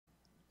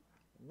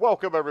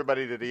Welcome,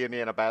 everybody, to the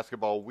Indiana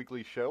Basketball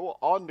Weekly Show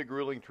on the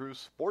Grueling Truth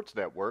Sports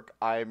Network.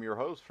 I am your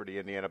host for the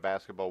Indiana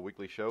Basketball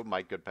Weekly Show,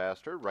 Mike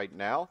Goodpaster. Right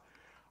now,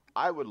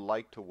 I would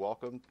like to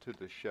welcome to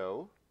the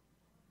show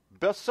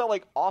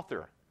best-selling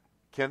author,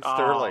 Kent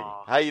Sterling.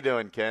 How you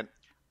doing, Kent?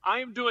 I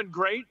am doing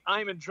great.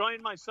 I'm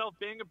enjoying myself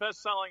being a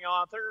best-selling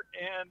author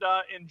and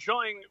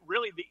enjoying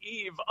really the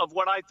eve of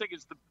what I think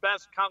is the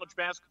best college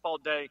basketball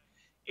day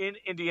in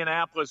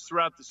Indianapolis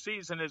throughout the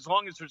season, as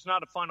long as there's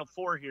not a Final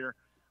Four here.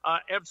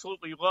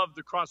 Absolutely love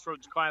the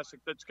Crossroads Classic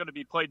that's going to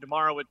be played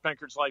tomorrow at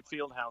Bankers Life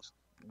Fieldhouse.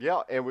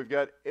 Yeah, and we've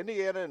got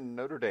Indiana and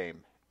Notre Dame.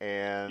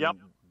 And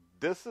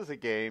This is a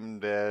game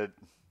that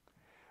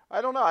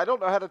I don't know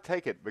how to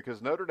take it,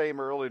 because Notre Dame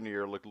early in the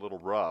year looked a little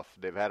rough.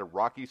 They've had a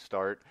rocky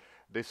start.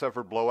 They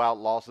suffered blowout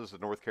losses to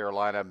North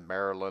Carolina,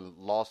 Maryland,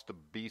 lost to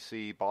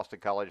BC, Boston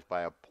College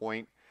by a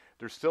point.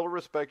 They're still a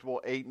respectable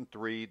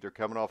 8-3. They're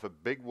coming off a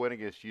big win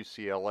against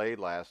UCLA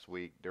last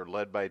week. They're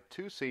led by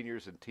two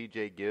seniors in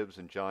TJ Gibbs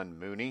and John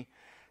Mooney.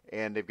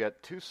 And they've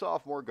got two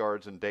sophomore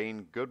guards in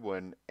Dane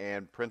Goodwin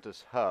and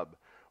Prentice Hub.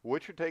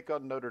 What's your take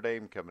on Notre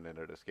Dame coming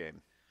into this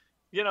game?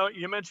 You know,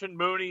 you mentioned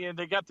Mooney, and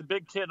they got the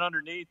big kid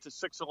underneath, the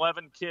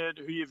 6'11"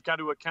 kid who you've got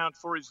to account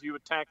for as you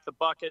attack the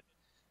bucket.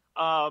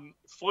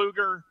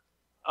 Pfluger,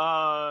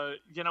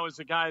 is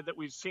a guy that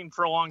we've seen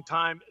for a long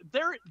time.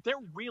 They're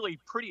really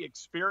pretty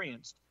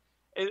experienced.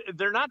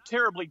 They're not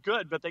terribly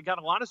good, but they got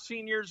a lot of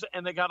seniors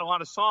and they got a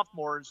lot of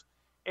sophomores.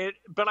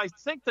 But I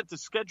think that the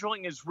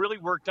scheduling has really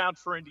worked out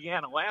for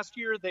Indiana. Last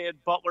year they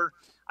had Butler.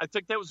 I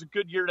think that was a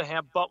good year to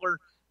have Butler.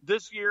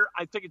 This year,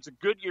 I think it's a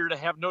good year to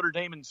have Notre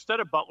Dame instead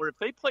of Butler. If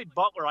they played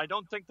Butler, I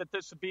don't think that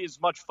this would be as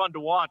much fun to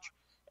watch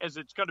as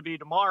it's going to be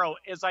tomorrow,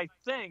 as I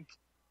think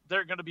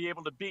they're going to be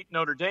able to beat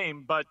Notre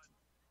Dame. But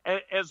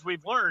as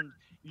we've learned,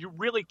 you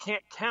really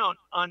can't count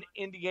on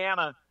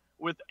Indiana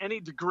with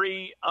any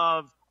degree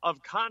of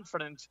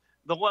confidence,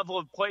 the level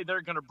of play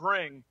they're going to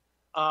bring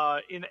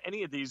in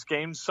any of these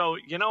games. So,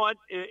 you know what?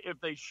 If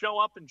they show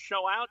up and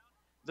show out,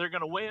 they're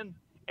going to win.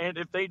 And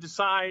if they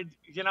decide,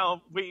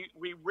 we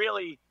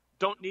really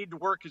don't need to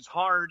work as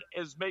hard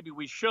as maybe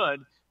we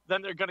should,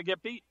 then they're going to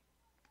get beat.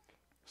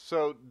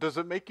 So does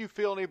it make you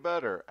feel any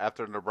better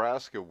after the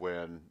Nebraska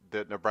win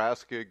that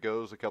Nebraska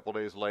goes a couple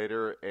days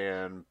later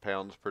and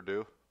pounds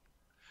Purdue?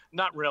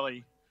 Not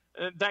really.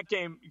 That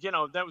game,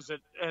 that was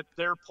at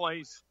their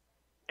place.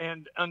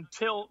 And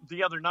until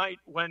the other night,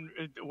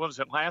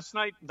 last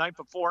night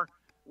before,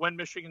 when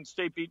Michigan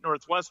State beat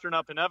Northwestern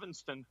up in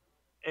Evanston,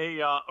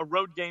 a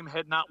road game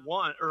had not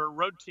won, or a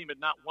road team had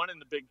not won in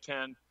the Big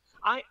Ten.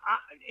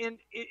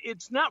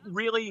 It's not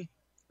really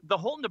the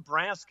whole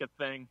Nebraska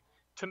thing.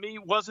 To me,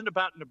 wasn't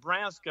about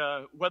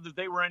Nebraska, whether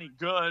they were any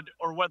good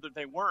or whether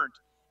they weren't.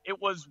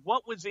 It was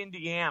what was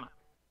Indiana,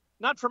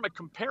 not from a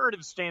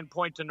comparative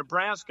standpoint to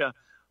Nebraska,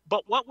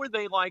 but what were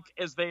they like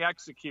as they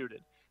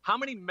executed? How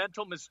many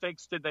mental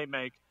mistakes did they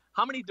make?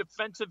 How many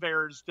defensive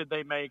errors did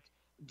they make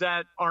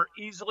that are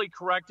easily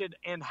corrected?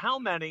 And how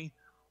many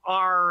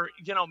are,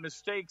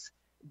 mistakes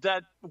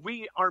that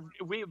we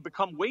have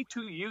become way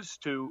too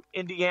used to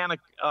Indiana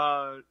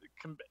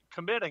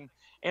committing?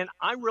 And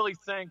I really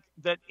think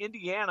that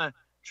Indiana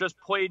just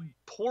played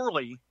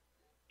poorly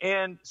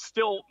and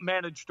still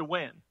managed to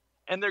win.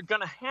 And they're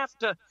going to have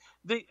to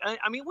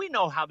we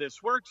know how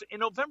this works. In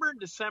November and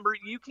December,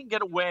 you can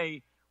get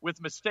away with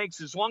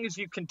mistakes as long as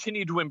you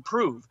continue to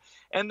improve.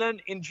 And then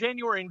in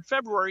January and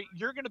February,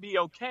 you're going to be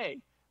okay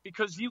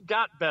because you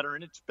got better.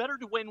 And it's better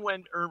to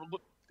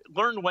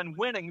learn when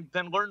winning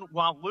than learn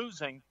while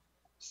losing,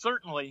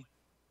 certainly.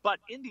 But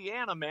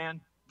Indiana,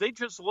 man, they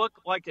just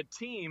look like a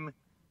team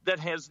that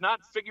has not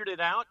figured it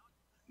out.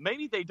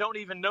 Maybe they don't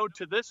even know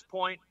to this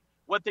point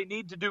what they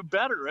need to do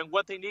better and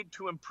what they need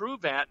to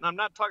improve at. And I'm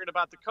not talking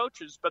about the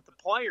coaches, but the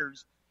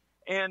players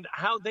and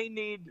how they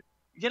need,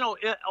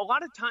 a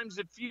lot of times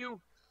if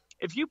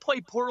you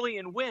play poorly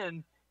and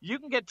win, you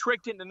can get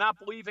tricked into not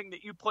believing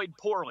that you played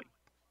poorly.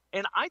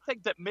 And I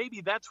think that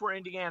maybe that's where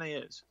Indiana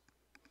is.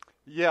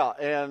 Yeah,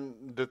 and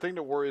the thing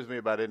that worries me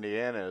about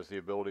Indiana is the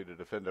ability to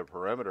defend the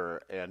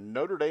perimeter. And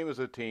Notre Dame is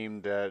a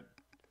team that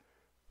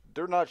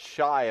they're not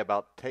shy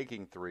about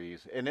taking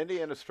threes. And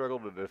Indiana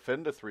struggled to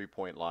defend the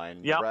three-point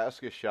line. Yep.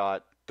 Nebraska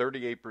shot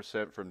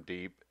 38% from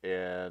deep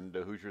in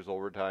the Hoosiers'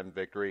 overtime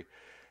victory.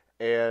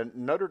 And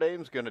Notre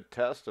Dame's going to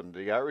test them.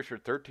 The Irish are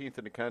 13th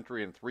in the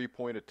country in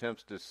three-point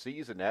attempts this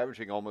season,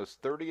 averaging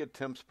almost 30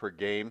 attempts per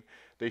game.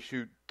 They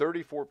shoot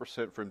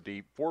 34% from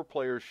deep. Four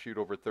players shoot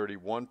over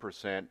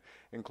 31%,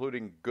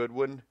 including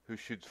Goodwin, who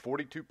shoots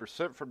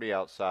 42% from the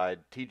outside,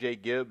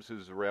 TJ Gibbs,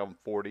 who's around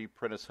 40,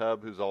 Prentice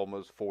Hub, who's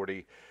almost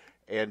 40.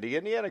 And the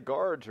Indiana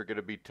guards are going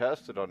to be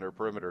tested on their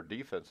perimeter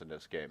defense in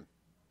this game.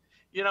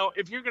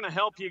 If you're going to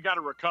help, you got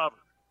to recover.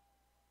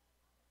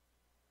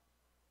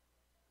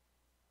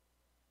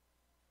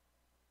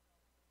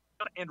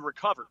 And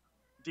recover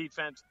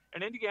defense.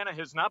 And Indiana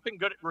has not been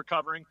good at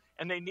recovering,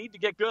 and they need to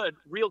get good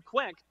real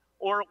quick.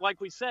 Or, like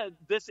we said,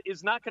 this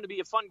is not going to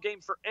be a fun game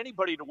for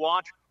anybody to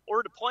watch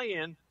or to play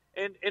in.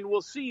 And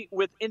we'll see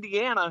with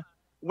Indiana,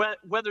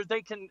 whether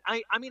they can.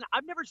 I mean,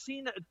 I've never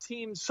seen a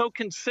team so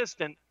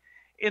consistent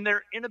in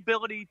their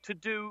inability to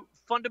do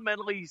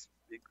fundamentally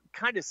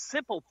kind of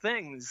simple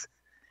things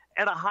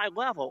at a high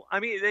level. I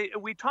mean,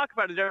 we talk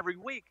about it every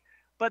week,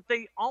 but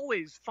they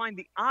always find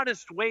the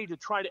oddest way to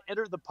try to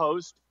enter the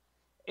post,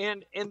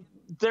 and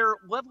their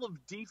level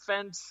of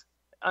defense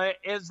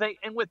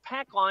and with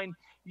pack line,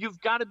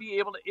 you've got to be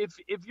able to,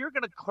 if you're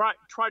going to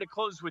try to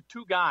close with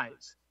two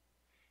guys,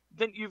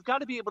 then you've got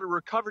to be able to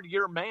recover to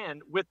your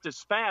man with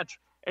dispatch.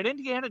 And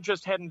Indiana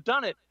just hadn't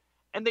done it,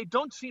 and they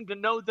don't seem to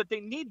know that they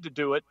need to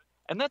do it,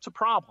 and that's a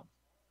problem.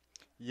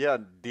 Yeah,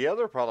 the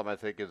other problem I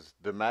think is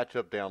the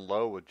matchup down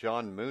low with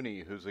John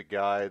Mooney, who's a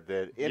guy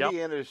that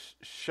Indiana's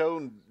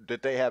shown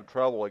that they have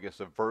trouble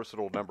against a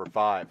versatile number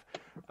 5.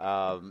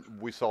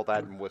 We saw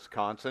that in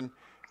Wisconsin.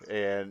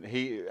 And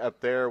he up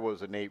there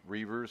was a Nate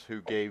Reavers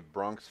who gave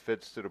Bronx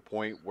fits to the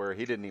point where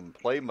he didn't even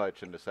play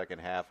much in the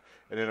second half.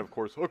 And then, of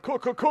course,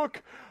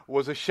 Cook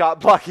was a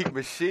shot-blocking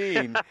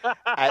machine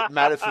at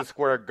Madison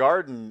Square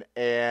Garden.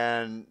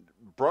 And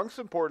Bronx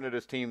important to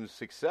his team's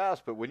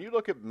success, but when you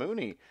look at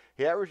Mooney,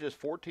 he averages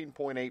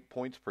 14.8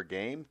 points per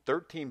game,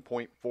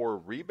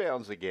 13.4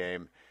 rebounds a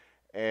game.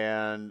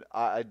 And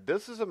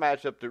this is a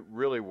matchup that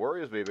really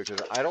worries me because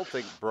I don't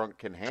think Brunk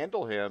can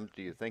handle him.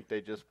 Do you think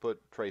they just put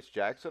Trace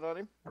Jackson on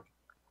him?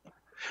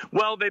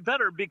 Well, they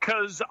better,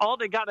 because all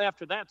they got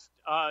after that's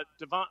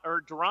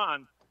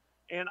Duran,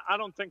 and I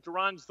don't think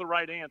Duran's the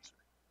right answer.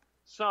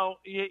 So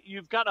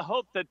you've got to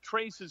hope that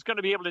Trace is going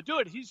to be able to do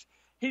it.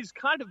 He's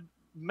kind of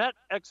met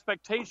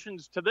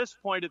expectations to this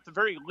point, at the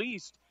very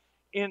least,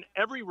 in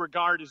every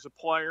regard as a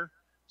player.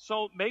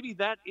 So maybe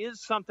that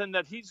is something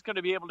that he's going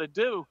to be able to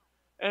do.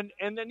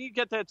 And then you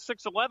get that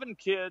 6'11"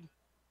 kid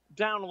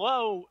down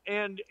low,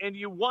 and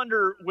you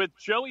wonder with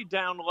Joey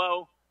down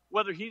low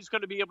whether he's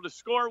going to be able to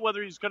score,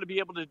 whether he's going to be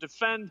able to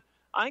defend.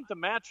 I think the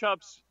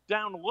matchups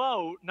down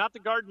low, not the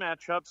guard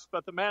matchups,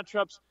 but the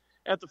matchups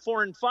at the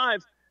 4 and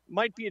 5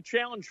 might be a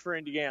challenge for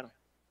Indiana.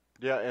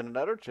 Yeah, and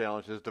another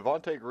challenge is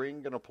Devontae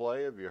Green going to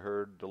play? Have you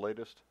heard the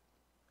latest?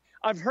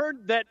 I've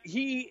heard that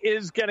he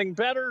is getting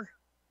better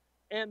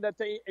and that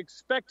they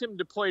expect him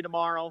to play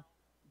tomorrow.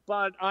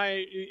 But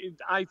I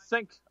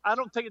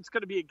don't think it's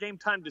going to be a game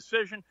time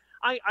decision.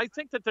 I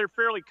think that they're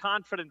fairly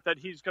confident that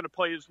he's going to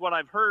play, is what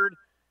I've heard.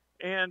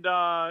 And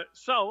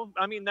so,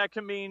 I mean, that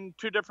can mean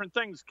two different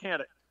things,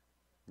 can't it?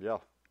 Yeah.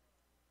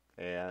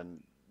 And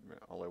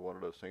only one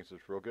of those things is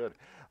real good.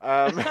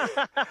 And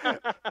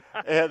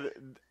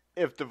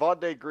if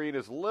Devontae Green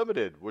is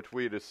limited, which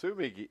we'd assume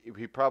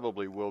he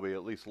probably will be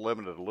at least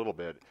limited a little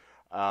bit,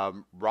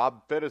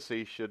 Rob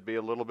Fennessy should be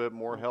a little bit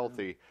more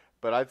healthy.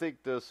 But I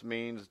think this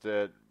means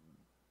that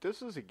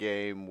this is a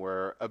game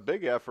where a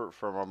big effort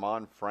from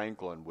Armaan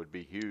Franklin would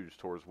be huge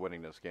towards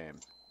winning this game.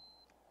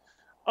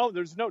 Oh,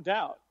 there's no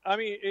doubt. I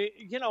mean,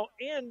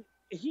 and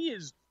he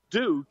is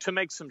due to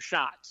make some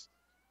shots,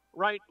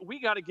 right?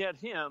 We got to get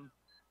him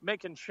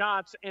making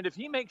shots. And if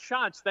he makes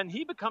shots, then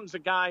he becomes a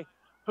guy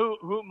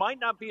who might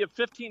not be a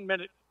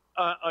 15-minute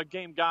a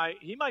game guy.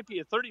 He might be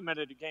a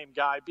 30-minute a game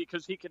guy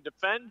because he can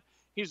defend.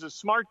 He's a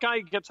smart guy.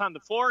 He gets on the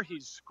floor.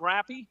 He's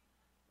scrappy.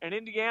 And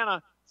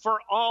Indiana, for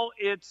all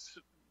its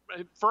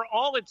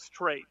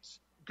traits,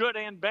 good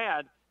and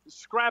bad,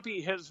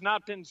 scrappy has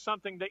not been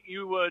something that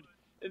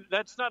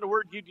that's not a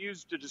word you'd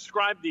use to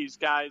describe these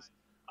guys.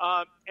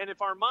 And if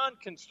Armaan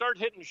can start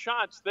hitting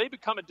shots, they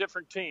become a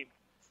different team.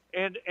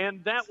 And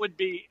that would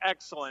be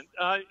excellent.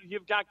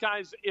 You've got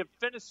guys, if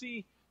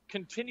Fennessy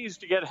continues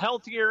to get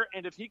healthier,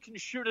 and if he can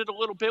shoot it a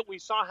little bit, we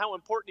saw how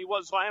important he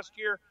was last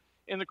year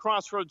in the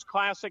Crossroads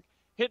Classic,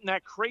 hitting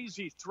that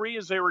crazy three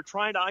as they were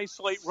trying to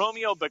isolate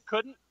Romeo but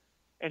couldn't,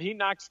 and he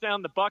knocks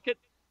down the bucket.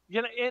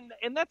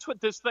 And that's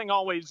what this thing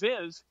always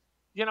is.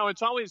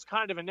 It's always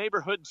kind of a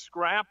neighborhood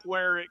scrap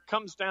where it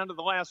comes down to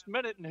the last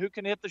minute and who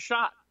can hit the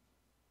shot.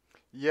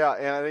 Yeah,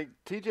 and I think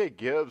TJ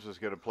Gibbs is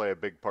going to play a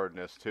big part in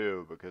this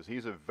too because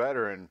he's a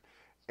veteran,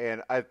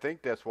 and I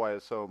think that's why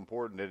it's so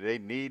important that they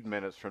need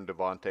minutes from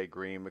Devontae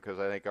Green because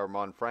I think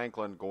Armaan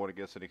Franklin going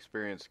against an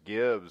experienced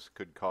Gibbs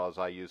could cause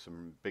IU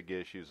some big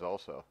issues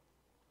also.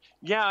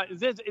 Yeah,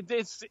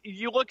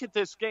 you look at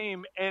this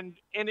game, and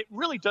it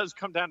really does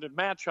come down to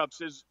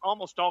matchups, as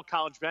almost all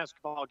college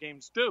basketball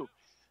games do.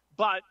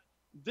 But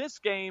this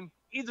game,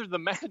 either the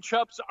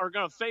matchups are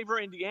going to favor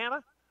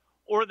Indiana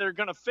or they're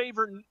going to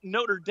favor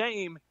Notre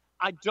Dame.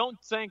 I don't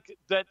think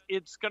that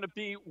it's going to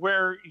be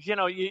where,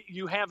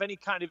 you have any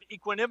kind of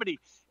equanimity,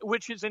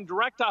 which is in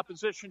direct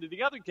opposition to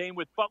the other game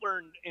with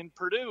Butler and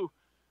Purdue,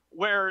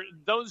 where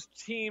those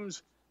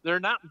teams,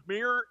 they're not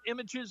mirror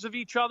images of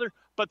each other,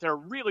 but they're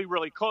really,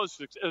 really close,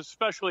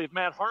 especially if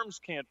Matt Harms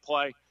can't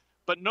play.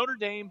 But Notre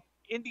Dame,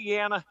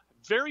 Indiana,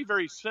 very,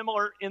 very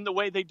similar in the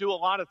way they do a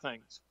lot of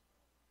things.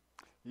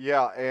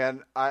 Yeah,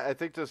 and I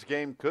think this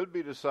game could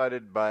be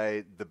decided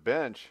by the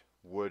bench,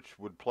 which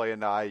would play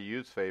into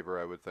IU's favor,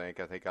 I would think.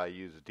 I think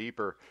IU's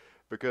deeper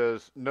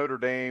because Notre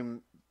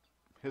Dame,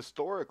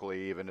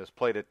 historically even, has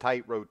played a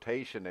tight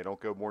rotation. They don't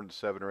go more than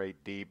 7 or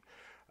 8 deep.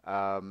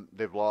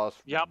 They've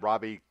lost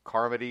Robbie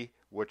Carmody,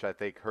 which I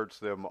think hurts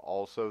them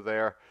also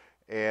there.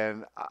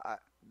 And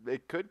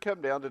it could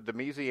come down to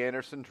Demezy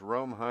Anderson,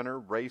 Jerome Hunter,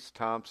 Race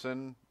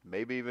Thompson,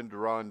 maybe even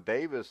Deron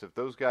Davis. If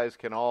those guys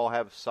can all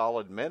have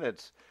solid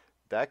minutes,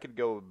 that could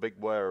go a big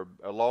way or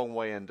a long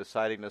way in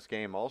deciding this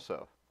game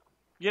also.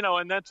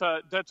 And that's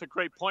a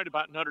great point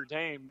about Notre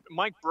Dame.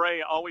 Mike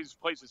Bray always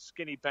plays a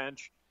skinny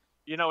bench.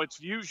 It's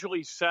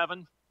usually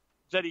 7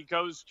 that he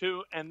goes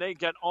to, and they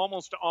get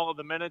almost all of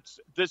the minutes.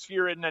 This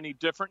year isn't any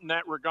different in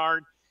that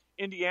regard.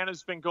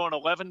 Indiana's been going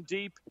 11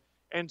 deep.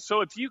 And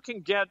so if you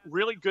can get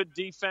really good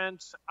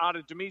defense out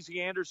of Demezy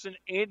Anderson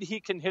and he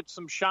can hit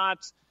some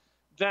shots,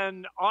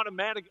 then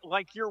automatic,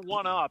 like you're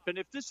one up. And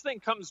if this thing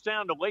comes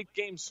down to late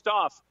game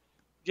stuff,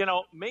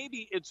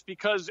 maybe it's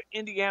because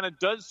Indiana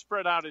does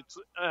spread out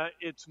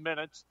its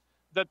minutes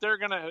that they're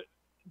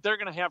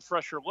gonna have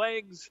fresher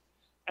legs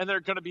and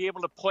they're going to be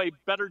able to play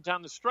better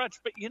down the stretch.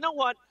 But you know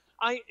what?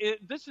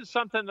 This is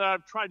something that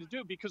I've tried to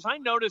do because I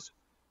noticed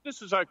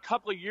this was a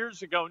couple of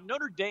years ago.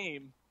 Notre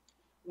Dame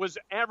was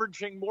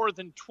averaging more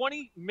than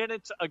 20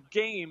 minutes a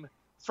game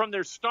from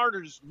their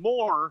starters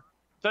more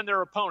than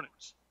their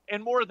opponents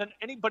and more than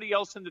anybody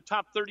else in the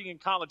top 30 in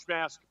college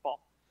basketball.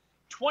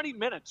 20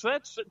 minutes.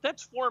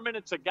 That's 4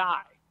 minutes a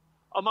guy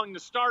among the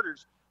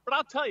starters. But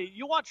I'll tell you,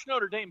 you watch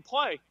Notre Dame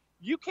play,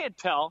 you can't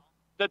tell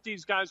that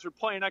these guys are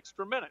playing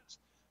extra minutes.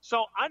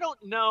 So I don't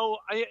know.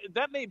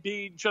 That may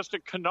be just a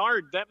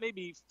canard. That may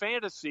be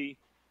fantasy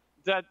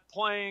that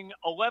playing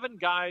 11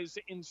 guys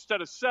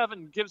instead of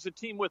 7 gives a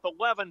team with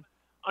 11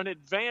 an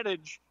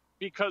advantage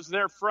because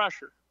they're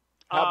fresher.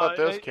 How about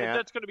this, Kent?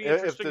 That's going to be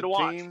interesting to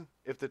watch.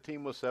 If the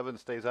team with 7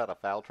 stays out of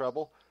foul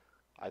trouble,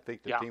 I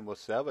think the team with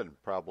 7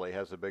 probably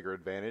has a bigger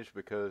advantage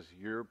because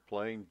you're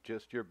playing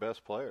just your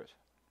best players.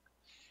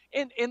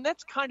 And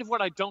that's kind of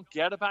what I don't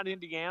get about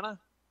Indiana.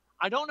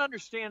 I don't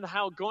understand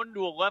how going to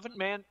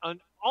 11-man,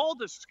 all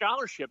the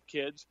scholarship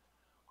kids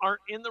are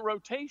in the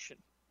rotation.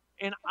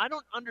 And I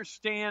don't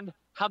understand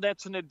how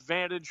that's an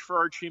advantage for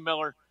Archie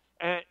Miller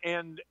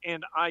and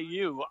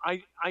IU.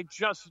 I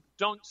just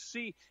don't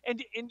see.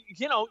 And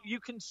you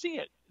can see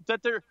it,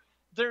 that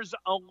there's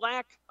a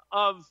lack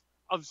of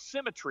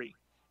symmetry.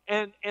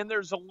 And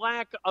there's a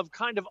lack of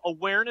kind of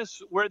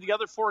awareness where the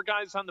other 4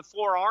 guys on the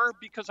floor are,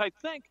 because I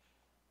think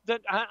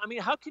that,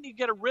 how can you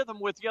get a rhythm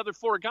with the other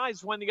 4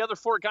 guys when the other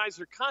 4 guys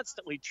are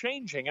constantly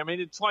changing? I mean,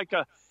 it's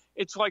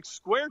like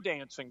square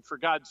dancing, for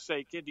God's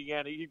sake,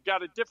 Indiana. You've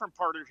got a different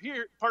partner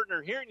here,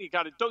 and you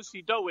got a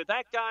do-si-do with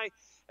that guy,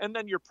 and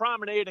then you're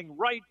promenading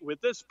right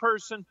with this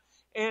person.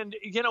 And,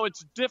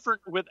 it's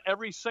different with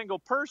every single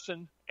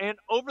person. And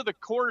over the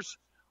course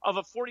of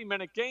a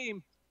 40-minute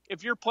game,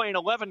 if you're playing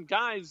 11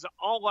 guys,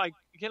 all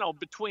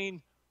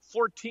between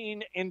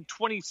 14 and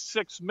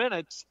 26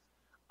 minutes,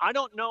 I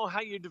don't know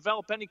how you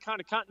develop any kind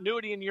of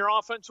continuity in your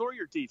offense or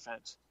your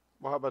defense.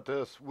 Well, how about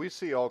this? We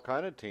see all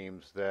kind of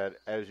teams that,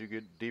 as you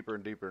get deeper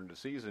and deeper into the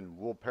season,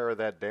 will pare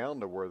that down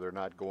to where they're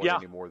not going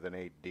any more than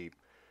 8 deep.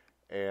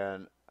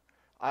 And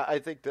I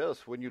think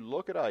this, when you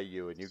look at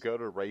IU and you go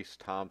to Race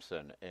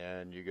Thompson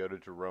and you go to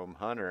Jerome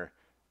Hunter,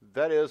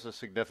 that is a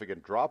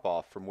significant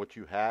drop-off from what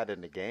you had in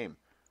the game.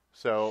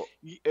 So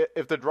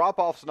if the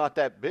drop-off's not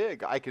that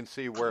big, I can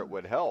see where it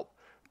would help.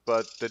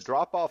 But the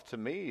drop-off to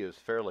me is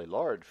fairly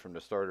large from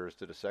the starters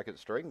to the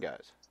second-string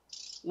guys.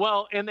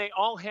 Well, and they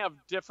all have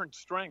different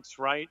strengths,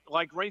 right?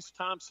 Like Race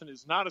Thompson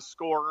is not a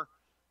scorer,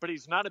 but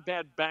he's not a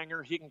bad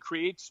banger. He can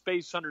create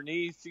space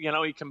underneath.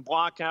 He can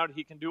block out.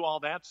 He can do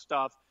all that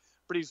stuff.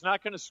 But he's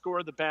not going to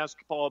score the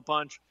basketball a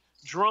bunch.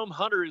 Jerome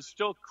Hunter is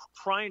still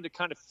trying to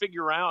kind of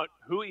figure out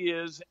who he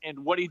is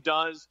and what he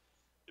does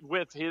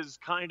with his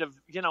kind of,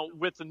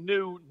 with the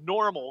new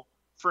normal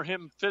for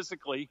him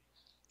physically.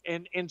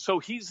 And so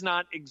he's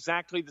not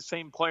exactly the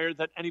same player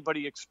that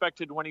anybody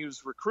expected when he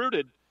was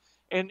recruited.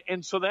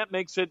 And so that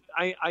makes it,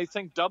 I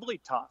think, doubly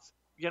tough.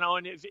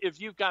 And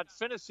if you've got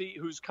Finney,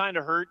 who's kind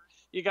of hurt,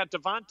 you got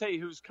Devontae,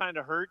 who's kind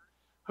of hurt,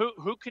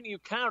 who can you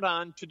count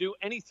on to do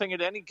anything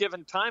at any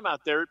given time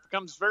out there? It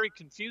becomes very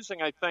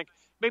confusing, I think.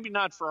 Maybe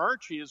not for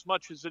Archie as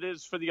much as it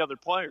is for the other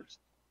players.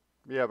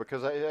 Yeah,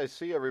 because I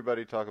see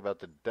everybody talk about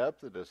the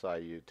depth of this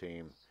IU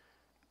team.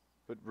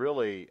 But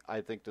really,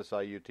 I think this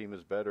IU team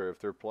is better if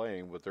they're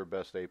playing with their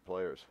best 8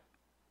 players.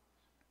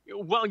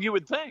 Well, you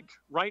would think,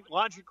 right?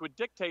 Logic would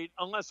dictate,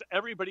 unless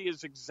everybody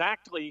is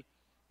exactly,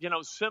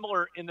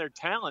 similar in their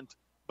talent.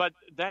 But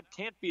that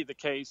can't be the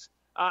case.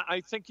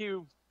 I think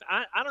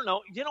I don't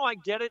know. I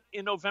get it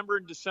in November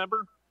and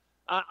December.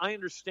 I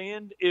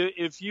understand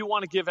if you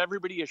want to give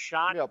everybody a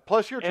shot. Yeah,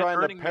 plus you're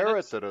trying to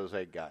parrot to those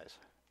 8 guys.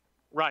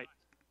 Right.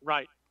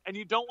 And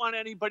you don't want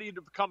anybody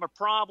to become a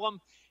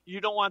problem. You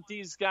don't want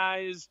these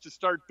guys to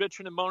start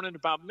bitching and moaning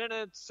about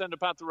minutes and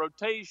about the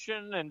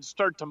rotation and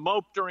start to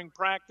mope during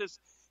practice.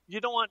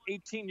 You don't want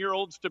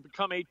 18-year-olds to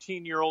become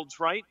 18-year-olds,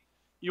 right?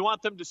 You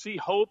want them to see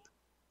hope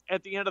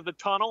at the end of the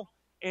tunnel,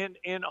 and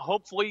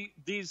hopefully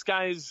these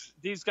guys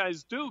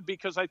do,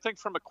 because I think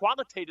from a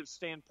qualitative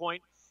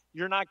standpoint,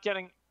 you're not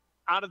getting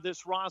out of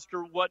this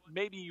roster what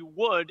maybe you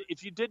would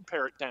if you did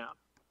pare it down.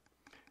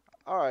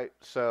 All right,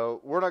 so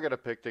we're not going to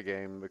pick the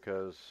game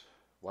because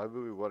Why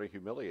would we want to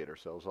humiliate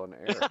ourselves on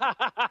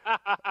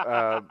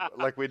air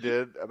like we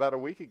did about a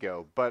week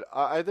ago? But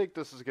I think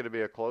this is going to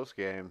be a close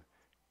game,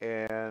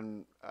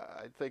 and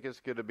I think it's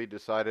going to be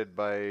decided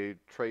by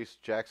Trace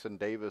Jackson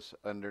Davis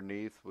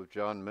underneath with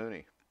John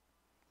Mooney.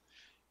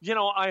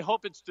 I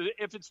hope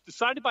if it's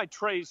decided by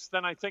Trace,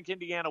 then I think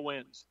Indiana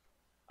wins.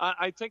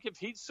 I think if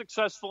he's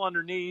successful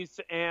underneath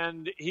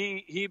and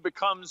he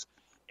becomes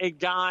a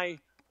guy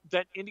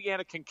that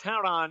Indiana can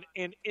count on,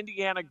 and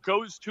Indiana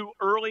goes to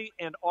early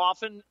and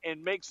often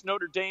and makes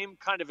Notre Dame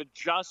kind of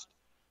adjust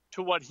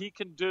to what he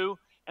can do,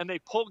 and they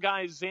pull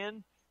guys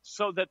in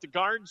so that the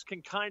guards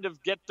can kind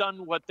of get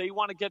done what they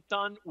want to get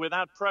done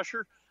without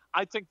pressure,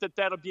 I think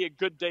that'll be a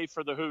good day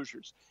for the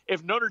Hoosiers.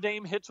 If Notre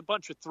Dame hits a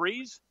bunch of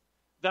threes,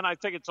 then I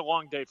think it's a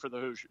long day for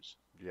the Hoosiers.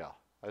 Yeah,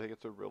 I think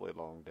it's a really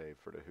long day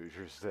for the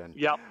Hoosiers then.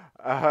 Yep.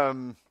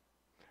 All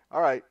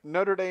right,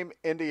 Notre Dame,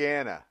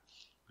 Indiana.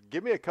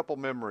 Give me a couple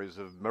memories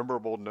of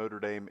memorable Notre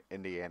Dame,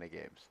 Indiana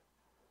games.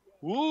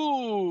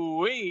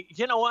 Ooh,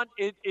 you know what?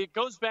 It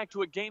goes back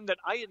to a game that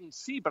I didn't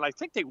see, but I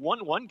think they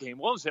won one game.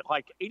 What was it,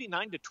 like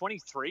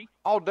 89-23?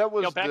 Oh, that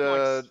was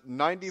the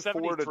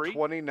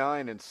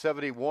 94-29 and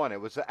 71.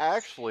 It was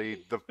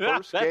actually the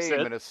first game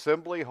in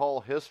Assembly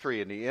Hall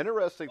history. And the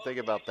interesting thing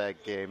about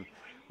that game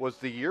was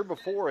the year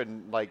before,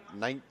 in like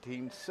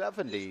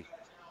 1970,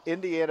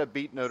 Indiana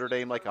beat Notre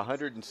Dame like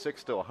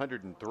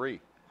 106-103.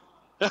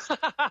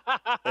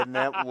 And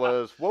that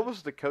was, what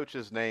was the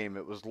coach's name?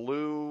 It was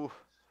Lou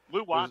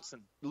Watson.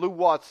 Lou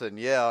Watson,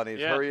 yeah, on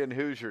his Hurricane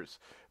Hoosiers,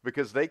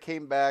 because they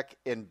came back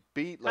and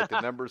beat like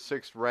the number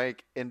 6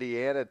 ranked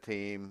Indiana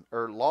team,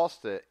 or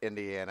lost to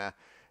Indiana,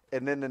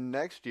 and then the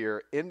next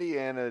year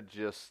Indiana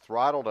just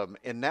throttled them,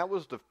 and that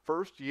was the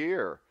first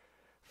year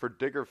for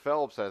Digger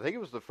Phelps. I think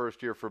it was the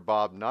first year for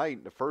Bob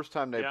Knight, the first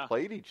time they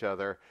played each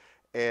other.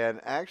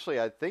 And actually,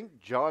 I think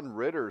John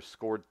Ritter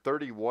scored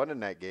 31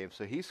 in that game,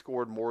 so he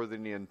scored more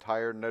than the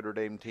entire Notre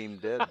Dame team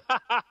did.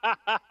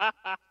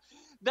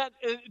 That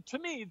to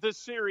me, this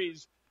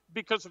series,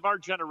 because of our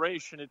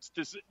generation,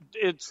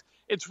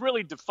 it's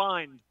really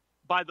defined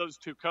by those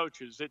two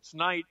coaches. It's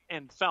Knight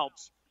and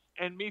Phelps,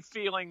 and me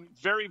feeling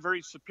very,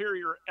 very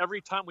superior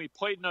every time we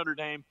played Notre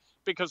Dame,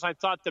 because I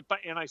thought that,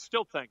 and I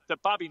still think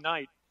that Bobby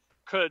Knight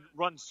could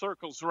run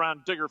circles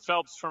around Digger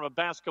Phelps from a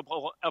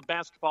basketball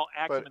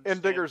acumen. But in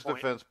Digger's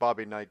defense,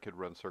 Bobby Knight could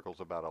run circles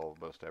about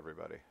almost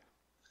everybody.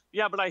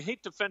 Yeah, but I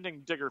hate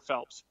defending Digger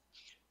Phelps.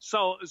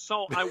 So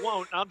I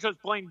won't. I'll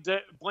just blame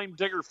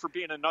Digger for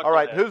being a knucklehead. All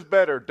right, who's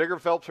better, Digger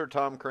Phelps or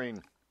Tom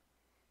Crean?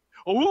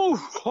 Ooh,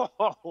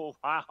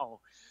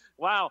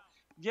 wow.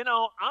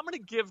 I'm going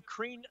to give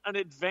Crean an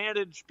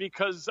advantage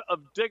because of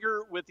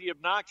Digger with the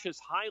obnoxious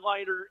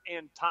highlighter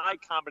and tie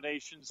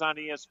combinations on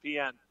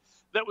ESPN.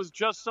 That was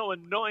just so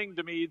annoying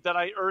to me that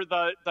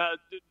the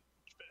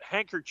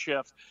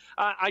handkerchief.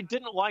 I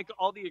didn't like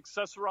all the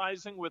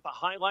accessorizing with a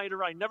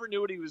highlighter. I never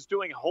knew what he was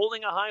doing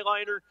holding a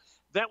highlighter.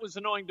 That was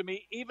annoying to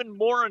me, even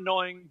more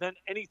annoying than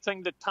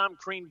anything that Tom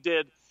Crean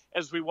did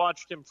as we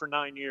watched him for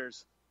 9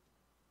 years.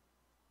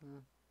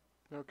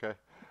 Okay.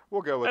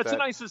 We'll go with that. That's the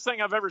nicest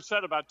thing I've ever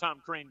said about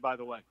Tom Crean, by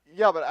the way.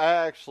 Yeah, but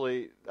I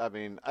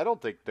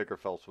don't think Digger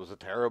Phelps was a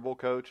terrible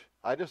coach.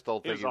 I just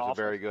don't think he was a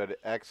very good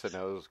X and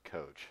O's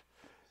coach.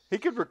 He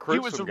could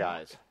recruit some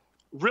guys.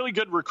 Really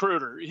good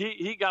recruiter.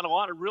 He got a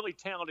lot of really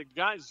talented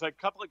guys. A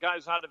couple of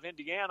guys out of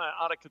Indiana,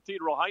 out of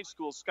Cathedral High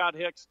School, Scott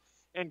Hicks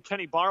and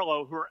Kenny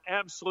Barlow, who are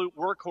absolute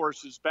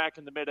workhorses back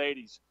in the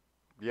mid-'80s.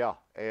 Yeah,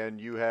 and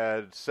you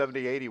had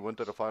 70-80 went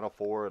to the Final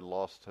Four and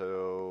lost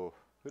to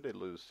 – who did they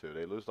lose to?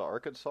 They lose to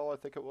Arkansas, I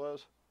think it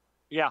was?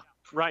 Yeah,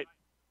 right.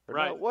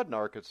 No, it wasn't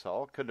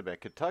Arkansas. Couldn't have been.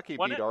 Kentucky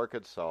beat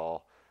Arkansas.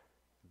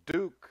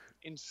 Duke –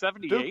 in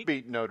 78? Duke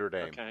beat Notre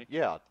Dame. Okay.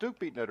 Yeah, Duke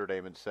beat Notre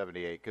Dame in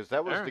 78 because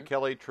that was the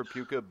Kelly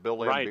Tripucka, Bill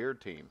Laimbeer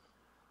team.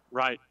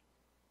 Right.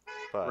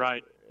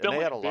 And they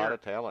had a lot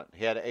of talent.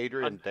 He had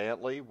Adrian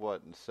Dantley,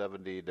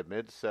 in the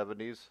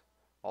mid-70s.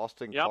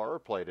 Austin Carr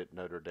played at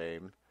Notre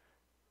Dame.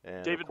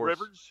 And David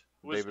Rivers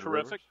was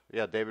terrific.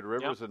 Yeah, David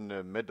Rivers in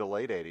the mid to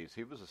late 80s.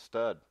 He was a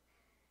stud.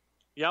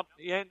 Yep,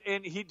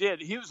 and he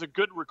did. He was a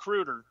good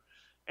recruiter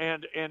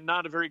and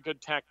not a very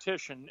good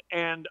tactician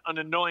and an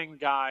annoying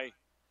guy.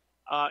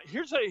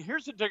 Here's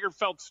a Digger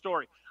Phelps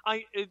story.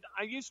 I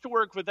used to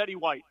work with Eddie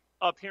White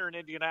up here in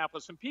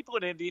Indianapolis, and people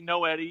at Indy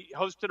know Eddie.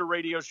 Hosted a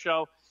radio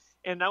show,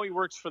 and now he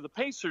works for the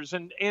Pacers.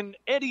 And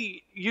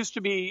Eddie used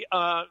to be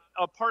a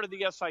part of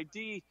the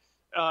SID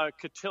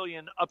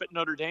cotillion up at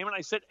Notre Dame. And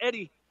I said,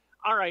 Eddie,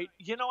 all right,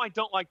 I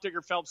don't like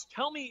Digger Phelps.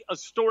 Tell me a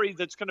story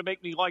that's going to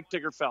make me like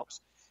Digger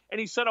Phelps.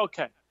 And he said,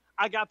 okay,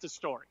 I got the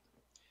story.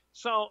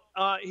 So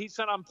he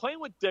said, I'm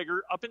playing with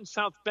Digger up in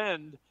South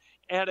Bend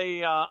at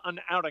an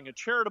outing, a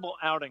charitable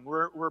outing.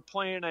 We're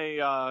playing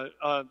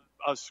a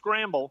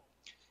scramble,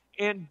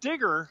 and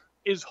Digger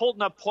is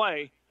holding up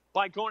play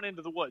by going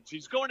into the woods.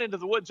 He's going into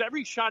the woods.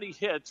 Every shot he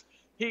hits,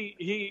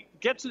 he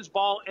gets his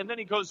ball, and then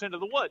he goes into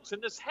the woods.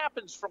 And this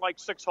happens for like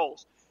 6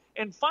 holes.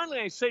 And finally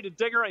I say to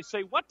Digger,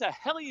 what the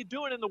hell are you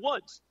doing in the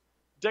woods?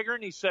 Digger,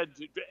 and he said,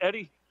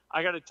 Eddie,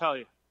 I got to tell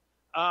you,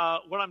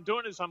 what I'm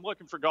doing is I'm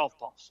looking for golf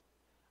balls.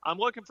 I'm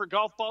looking for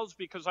golf balls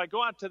because I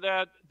go out to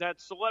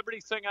that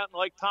celebrity thing out in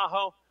Lake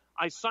Tahoe.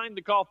 I sign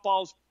the golf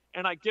balls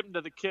and I give them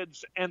to the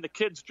kids, and the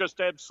kids just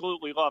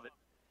absolutely love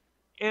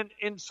it.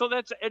 And so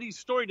that's Eddie's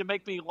story to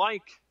make me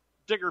like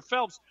Digger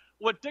Phelps.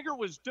 What Digger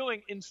was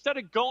doing, instead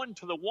of going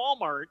to the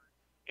Walmart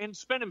and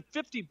spending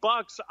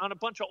 $50 on a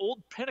bunch of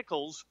old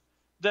Pinnacles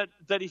that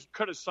he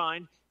could have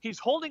signed, he's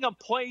holding a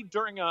play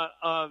during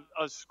a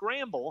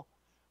scramble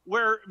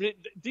where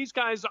these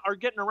guys are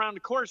getting around the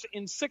course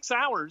in 6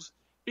 hours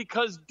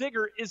because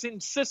Digger is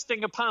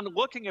insisting upon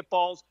looking at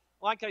balls,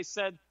 like I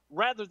said,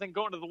 rather than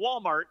going to the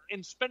Walmart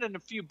and spending a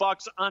few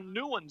bucks on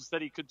new ones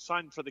that he could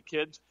sign for the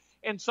kids.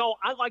 And so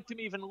I liked him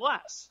even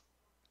less.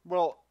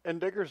 Well, in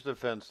Digger's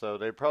defense, though,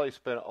 they probably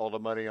spent all the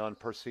money on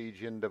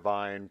Parsegian,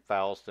 Devine,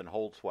 Faust, and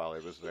Holtz while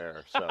he was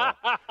there. So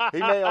he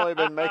may only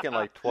been making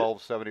like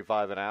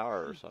 $12.75 an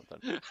hour or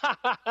something.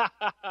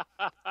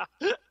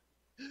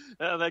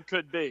 That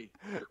could be.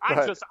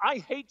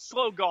 I hate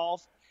slow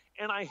golf,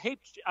 and I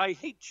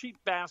hate cheap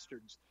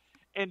bastards.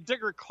 And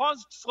Digger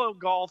caused slow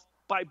golf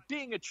by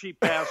being a cheap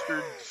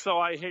bastard, so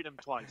I hate him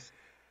twice.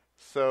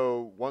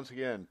 So, once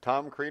again,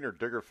 Tom Crean or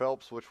Digger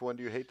Phelps, which one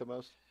do you hate the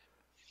most?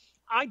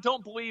 I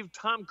don't believe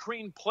Tom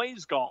Crean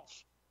plays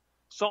golf.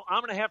 So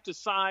I'm going to have to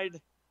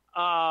side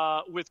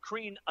with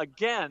Crean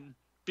again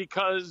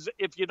because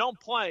if you don't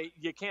play,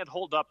 you can't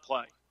hold up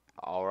play.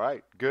 All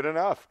right. Good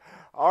enough.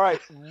 All right.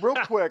 Real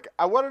quick,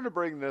 I wanted to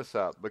bring this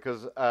up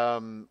because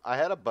I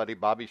had a buddy,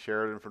 Bobby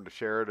Sheridan from the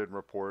Sheridan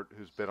Report,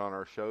 who's been on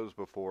our shows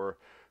before,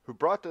 who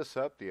brought this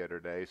up the other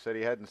day, said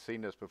he hadn't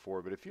seen this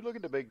before. But if you look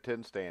at the Big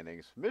Ten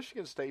standings,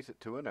 Michigan State's at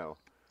 2-0,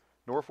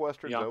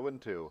 Northwestern's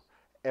 0-2.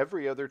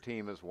 Every other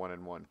team is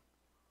 1-1.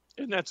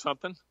 Isn't that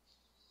something?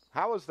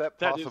 How is that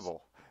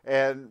possible?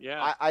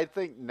 I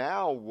think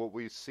now what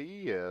we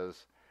see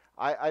is,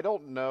 I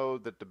don't know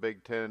that the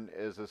Big Ten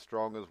is as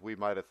strong as we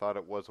might have thought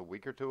it was a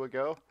week or two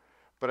ago,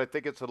 but I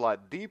think it's a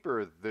lot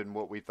deeper than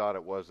what we thought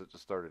it was at the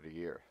start of the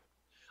year.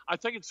 I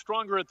think it's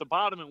stronger at the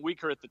bottom and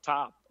weaker at the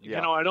top.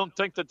 Yeah. I don't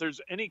think that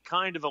there's any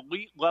kind of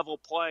elite level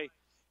play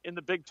in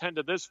the Big Ten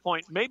to this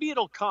point. Maybe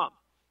it'll come.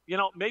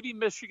 Maybe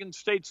Michigan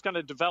State's going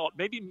to develop.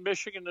 Maybe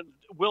Michigan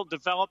will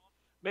develop.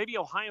 Maybe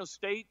Ohio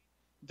State,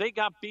 they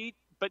got beat,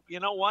 but you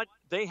know what?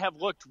 They have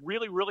looked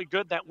really, really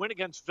good. That win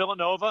against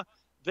Villanova,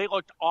 they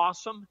looked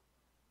awesome.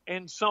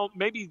 And so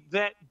maybe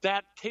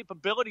that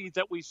capability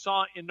that we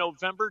saw in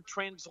November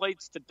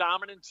translates to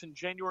dominance in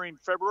January and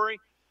February.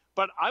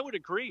 But I would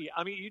agree.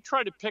 I mean, you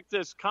try to pick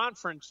this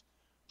conference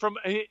from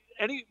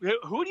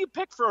who do you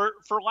pick for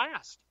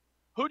last?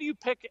 Who do you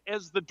pick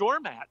as the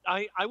doormat?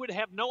 I would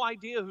have no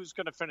idea who's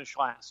going to finish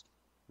last.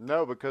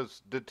 No,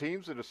 because the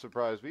teams that have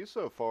surprised me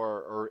so far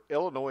are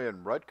Illinois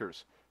and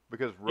Rutgers,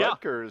 because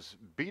Rutgers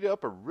beat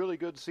up a really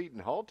good Seton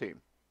Hall team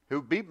who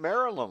beat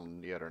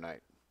Maryland the other night.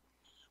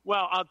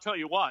 Well, I'll tell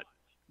you what.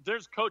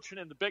 There's coaching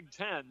in the Big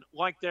Ten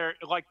like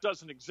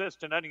doesn't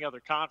exist in any other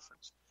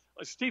conference.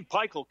 Steve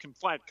Peichel can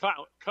flat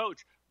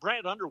coach.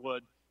 Brad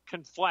Underwood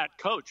can flat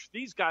coach.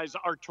 These guys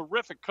are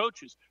terrific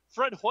coaches.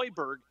 Fred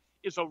Hoiberg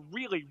is a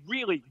really,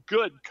 really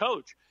good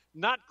coach.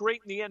 Not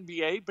great in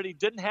the NBA, but he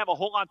didn't have a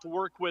whole lot to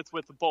work with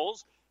the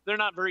Bulls. They're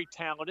not very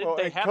talented. Well,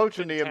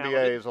 coaching the talented.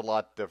 NBA is a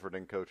lot different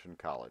than coaching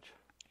college.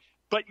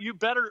 But you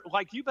better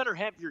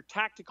have your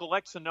tactical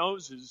X and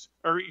O's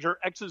or your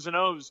X's and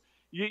O's.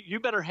 You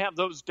better have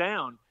those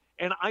down.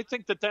 And I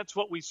think that's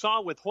what we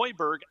saw with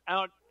Hoiberg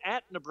out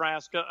at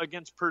Nebraska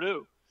against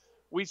Purdue.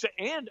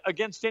 And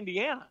against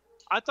Indiana.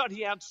 I thought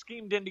he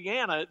out-schemed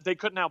Indiana. They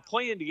couldn't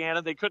outplay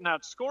Indiana. They couldn't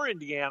outscore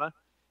Indiana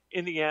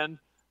in the end.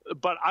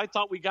 But I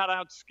thought we got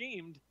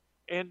out-schemed.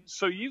 And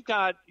so you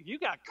got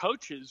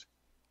coaches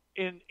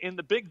in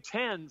the Big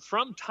Ten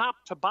from top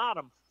to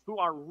bottom who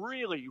are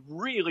really,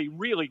 really,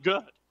 really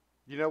good.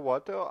 You know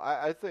what, though?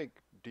 I think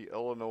the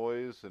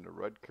Illinois and the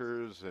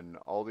Rutgers and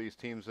all these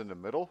teams in the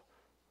middle,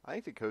 I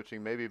think the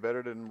coaching may be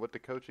better than what the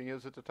coaching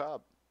is at the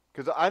top.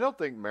 Because I don't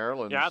think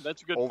Maryland's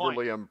that's a good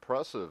overly point.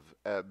 Impressive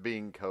at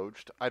being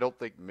coached. I don't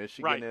think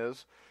Michigan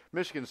is.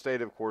 Michigan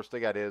State, of course,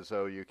 they got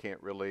Izzo. You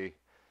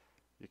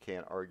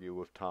can't argue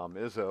with Tom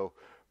Izzo.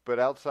 But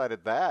outside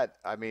of that,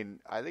 I mean,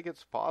 I think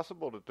it's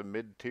possible that the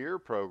mid-tier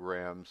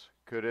programs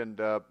could end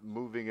up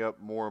moving up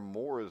more and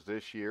more as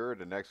this year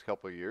and the next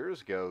couple of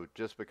years go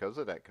just because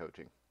of that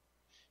coaching.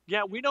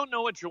 Yeah, we don't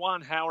know what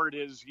Juwan Howard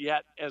is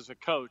yet as a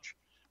coach.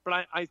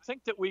 But I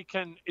think that we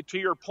can, to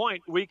your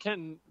point, we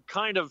can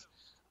kind of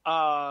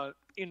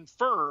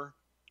infer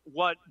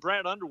what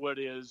Brad Underwood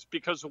is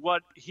because of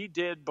what he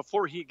did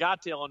before he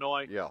got to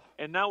Illinois. Yeah.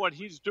 And now what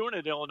he's doing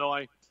at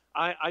Illinois,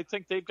 I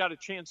think they've got a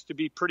chance to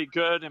be pretty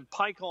good. And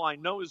Peichel, I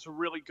know, is a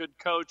really good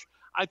coach.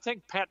 I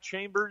think Pat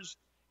Chambers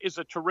is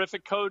a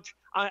terrific coach.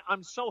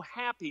 I'm so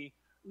happy,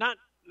 not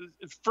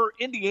for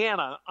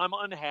Indiana, I'm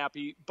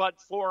unhappy, but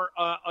for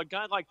a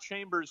guy like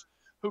Chambers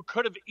who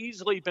could have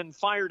easily been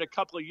fired a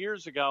couple of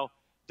years ago.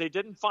 They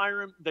didn't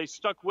fire him. They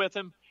stuck with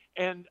him.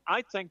 And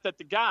I think that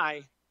the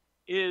guy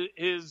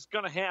is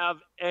going to have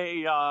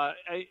he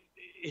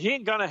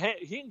ain't going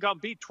to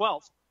be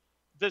 12th.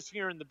 this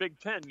year in the Big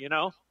Ten, you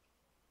know?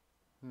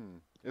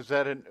 Is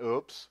that an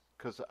oops?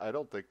 Because I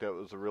don't think that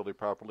was a really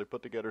properly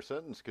put together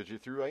sentence because you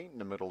threw ain't in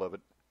the middle of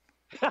it.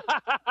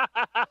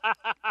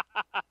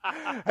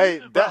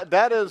 Hey,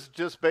 that is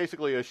just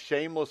basically a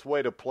shameless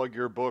way to plug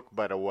your book,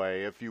 by the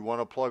way. If you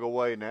want to plug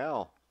away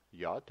now,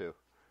 you ought to.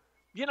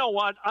 You know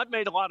what? I've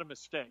made a lot of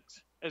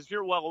mistakes, as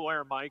you're well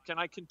aware, Mike, and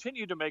I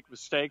continue to make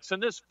mistakes.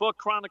 And this book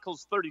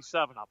chronicles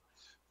 37 of them.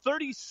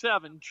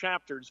 37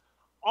 chapters,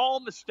 all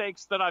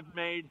mistakes that I've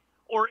made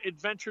or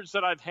adventures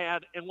that I've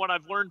had and what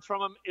I've learned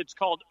from them. It's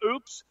called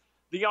Oops,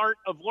 The Art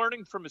of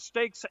Learning from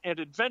Mistakes and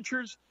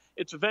Adventures.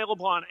 It's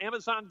available on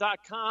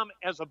Amazon.com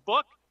as a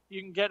book.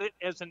 You can get it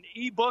as an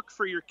ebook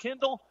for your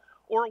Kindle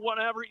or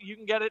whatever. You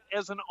can get it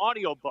as an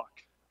audiobook.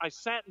 I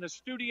sat in the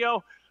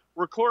studio,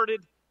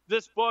 recorded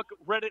this book,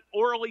 read it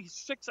orally,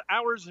 6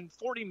 hours and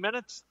 40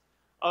 minutes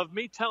of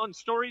me telling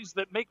stories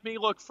that make me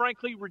look,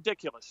 frankly,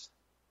 ridiculous.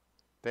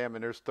 Damn,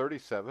 and there's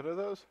 37 of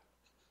those?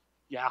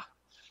 Yeah.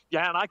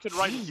 Yeah, and I could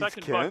write a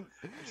second book.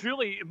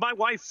 Julie, my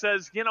wife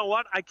says, you know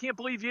what? I can't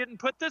believe you didn't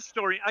put this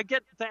story. I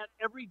get that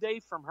every day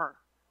from her.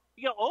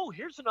 You go, oh,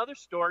 here's another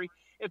story.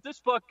 If this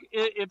book,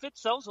 if it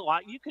sells a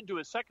lot, you can do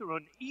a second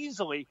one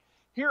easily.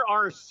 Here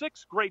are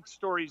 6 great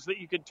stories that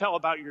you can tell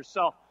about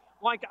yourself.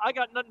 Like, I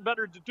got nothing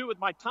better to do with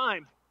my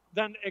time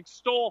than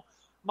extol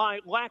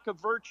my lack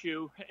of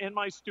virtue and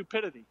my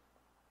stupidity.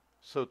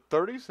 So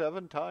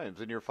 37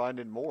 times, and you're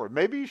finding more.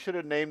 Maybe you should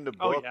have named the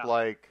book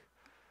like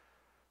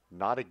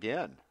Not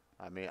Again.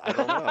 I mean, I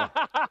don't know.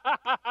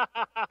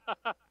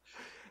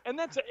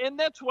 And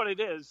that's what it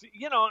is.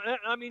 You know,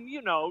 I mean,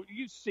 you know,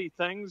 you see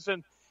things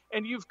and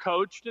you've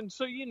coached, and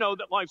so you know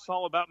that life's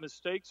all about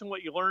mistakes and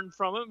what you learn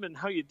from them and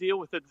how you deal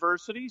with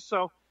adversity.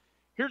 So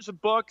here's a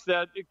book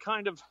that it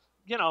kind of,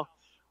 you know,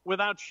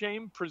 without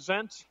shame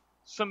presents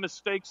some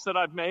mistakes that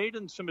I've made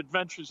and some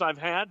adventures I've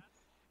had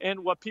and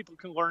what people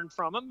can learn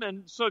from them.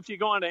 And so if you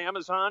go onto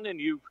Amazon and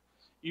you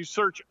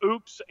search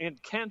Oops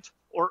and Kent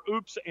or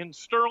Oops and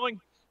Sterling,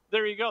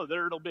 there you go.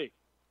 There it'll be.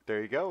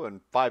 There you go. And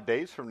 5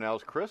 days from now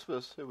is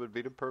Christmas. It would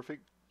be the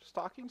perfect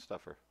stocking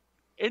stuffer.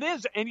 It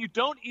is. And you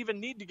don't even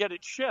need to get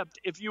it shipped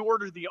if you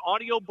order the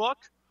audiobook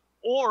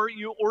or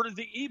you order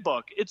the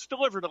ebook. It's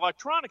delivered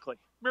electronically.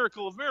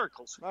 Miracle of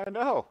miracles. I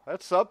know.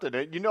 That's something.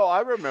 You know,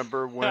 I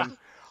remember when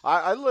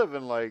I live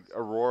in like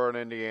Aurora,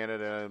 Indiana,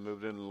 and I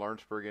moved into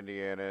Lawrenceburg,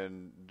 Indiana,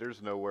 and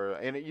there's nowhere.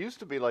 And it used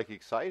to be like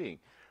exciting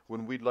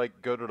when we'd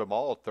like go to the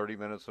mall 30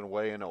 minutes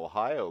away in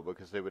Ohio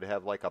because they would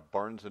have like a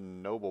Barnes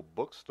and Noble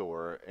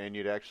bookstore and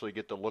you'd actually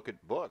get to look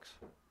at books.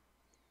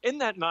 Isn't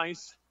that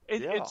nice?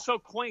 It's so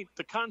quaint.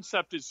 The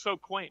concept is so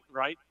quaint,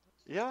 right?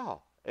 Yeah.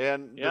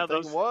 And the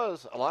thing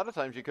was, a lot of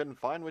times you couldn't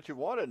find what you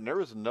wanted and there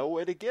was no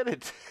way to get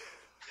it.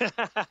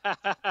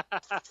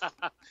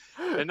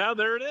 And now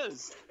there it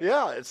is.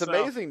 Yeah, it's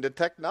amazing, the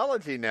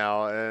technology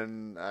now.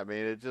 And I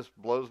mean, it just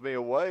blows me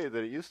away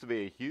that it used to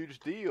be a huge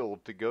deal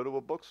to go to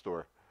a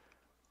bookstore.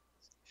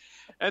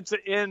 And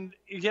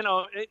you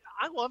know,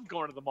 I love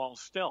going to the mall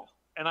still.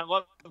 And I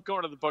love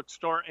going to the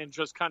bookstore and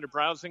just kind of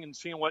browsing and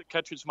seeing what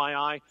catches my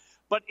eye.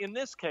 But in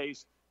this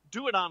case,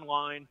 do it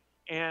online.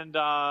 And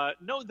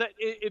know that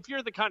if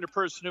you're the kind of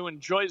person who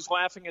enjoys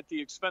laughing at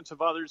the expense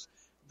of others,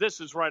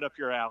 this is right up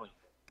your alley.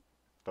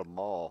 The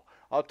mall.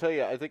 I'll tell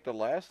you, I think the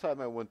last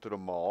time I went to the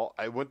mall,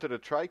 I went to the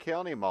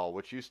Tri-County Mall,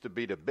 which used to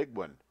be the big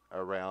one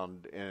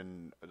around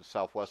in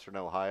southwestern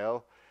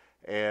Ohio.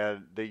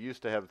 And they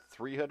used to have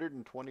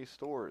 320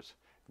 stores.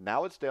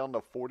 Now it's down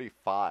to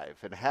 45.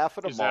 And half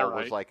of the mall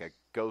was like a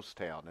ghost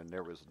town, and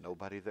there was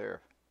nobody there.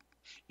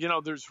 You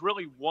know, there's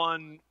really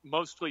one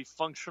mostly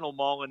functional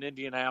mall in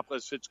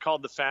Indianapolis. It's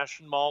called the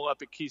Fashion Mall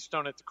up at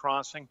Keystone at the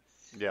Crossing.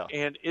 Yeah.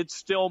 And it's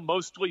still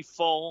mostly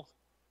full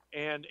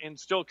and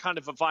still kind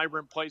of a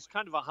vibrant place,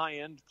 kind of a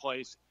high-end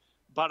place.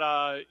 But,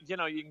 you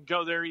know, you can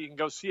go there. You can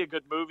go see a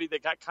good movie. They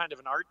got kind of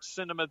an art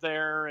cinema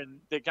there, and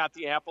they got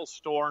the Apple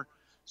Store.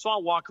 So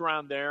I'll walk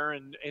around there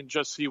and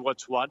just see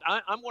what's what.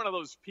 I'm one of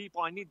those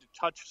people, I need to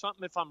touch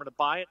something if I'm going to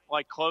buy it,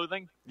 like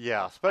clothing.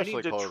 Yeah, especially I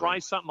need clothing. to try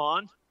something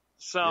on.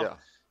 So,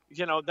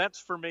 you know, that's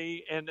for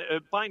me. And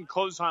buying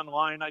clothes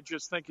online, I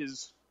just think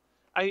it's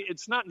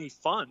not any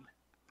fun.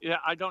 Yeah,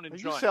 I don't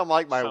enjoy it. You sound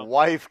like my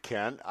wife,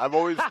 Kent. I've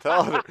always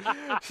told her.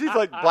 She's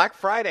like, Black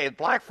Friday,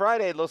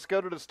 let's go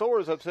to the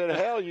stores. I've said,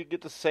 hell, you get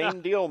the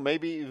same deal,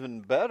 maybe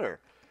even better,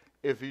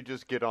 if you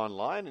just get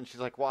online. And she's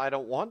like, well, I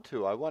don't want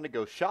to. I want to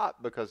go shop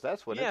because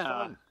that's when it's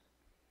fun.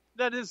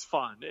 That is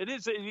fun. It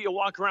is. You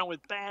walk around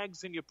with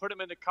bags and you put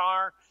them in the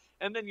car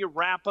and then you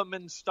wrap them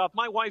and stuff.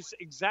 My wife's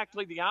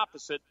exactly the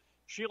opposite.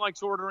 She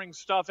likes ordering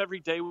stuff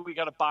every day. We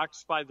got a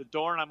box by the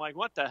door, and I'm like,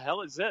 what the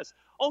hell is this?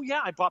 Oh, yeah,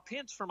 I bought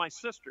pants for my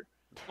sister.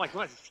 I'm like,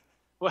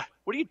 what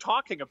are you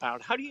talking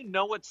about? How do you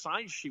know what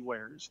size she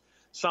wears?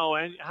 So,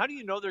 and how do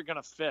you know they're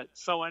going to fit?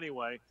 So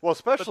anyway. Well,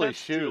 especially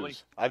shoes. Julie.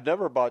 I've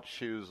never bought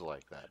shoes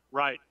like that.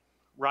 Right.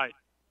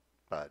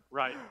 But.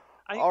 Right.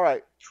 All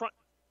right.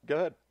 Go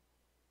ahead.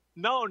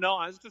 No,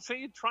 I was going to say,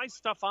 you try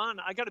stuff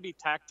on. I got to be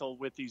tactile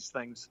with these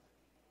things.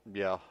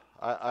 Yeah,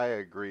 I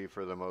agree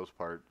for the most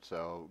part.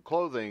 So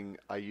clothing,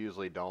 I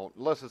usually don't,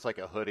 unless it's like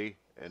a hoodie,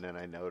 and then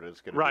I know that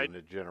it's going to be in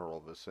the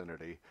general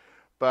vicinity.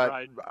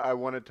 But I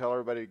want to tell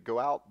everybody, go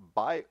out,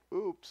 buy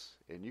Oops,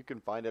 and you can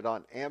find it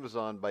on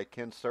Amazon by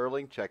Ken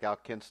Sterling. Check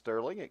out Ken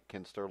Sterling at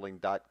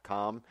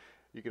kensterling.com.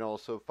 You can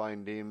also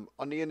find him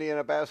on the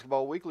Indiana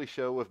Basketball Weekly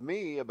Show with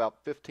me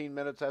about 15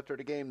 minutes after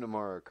the game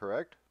tomorrow,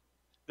 correct?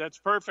 That's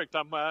perfect.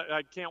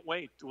 I can't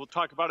wait. We'll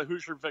talk about a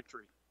Hoosier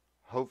victory.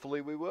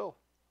 Hopefully we will.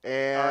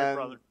 And all right,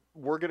 brother.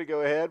 We're going to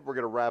go ahead. We're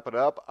going to wrap it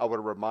up. I want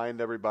to remind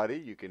everybody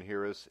you can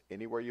hear us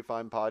anywhere you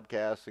find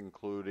podcasts,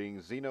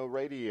 including Zeno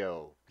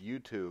Radio,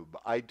 YouTube,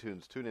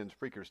 iTunes, TuneIn,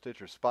 Spreaker,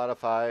 Stitcher,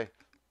 Spotify.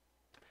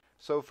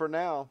 So for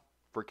now,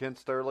 for Ken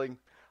Sterling,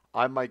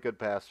 I'm Mike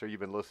Goodpaster.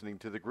 You've been listening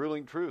to The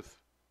Grueling Truth,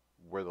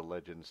 where the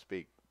legends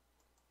speak.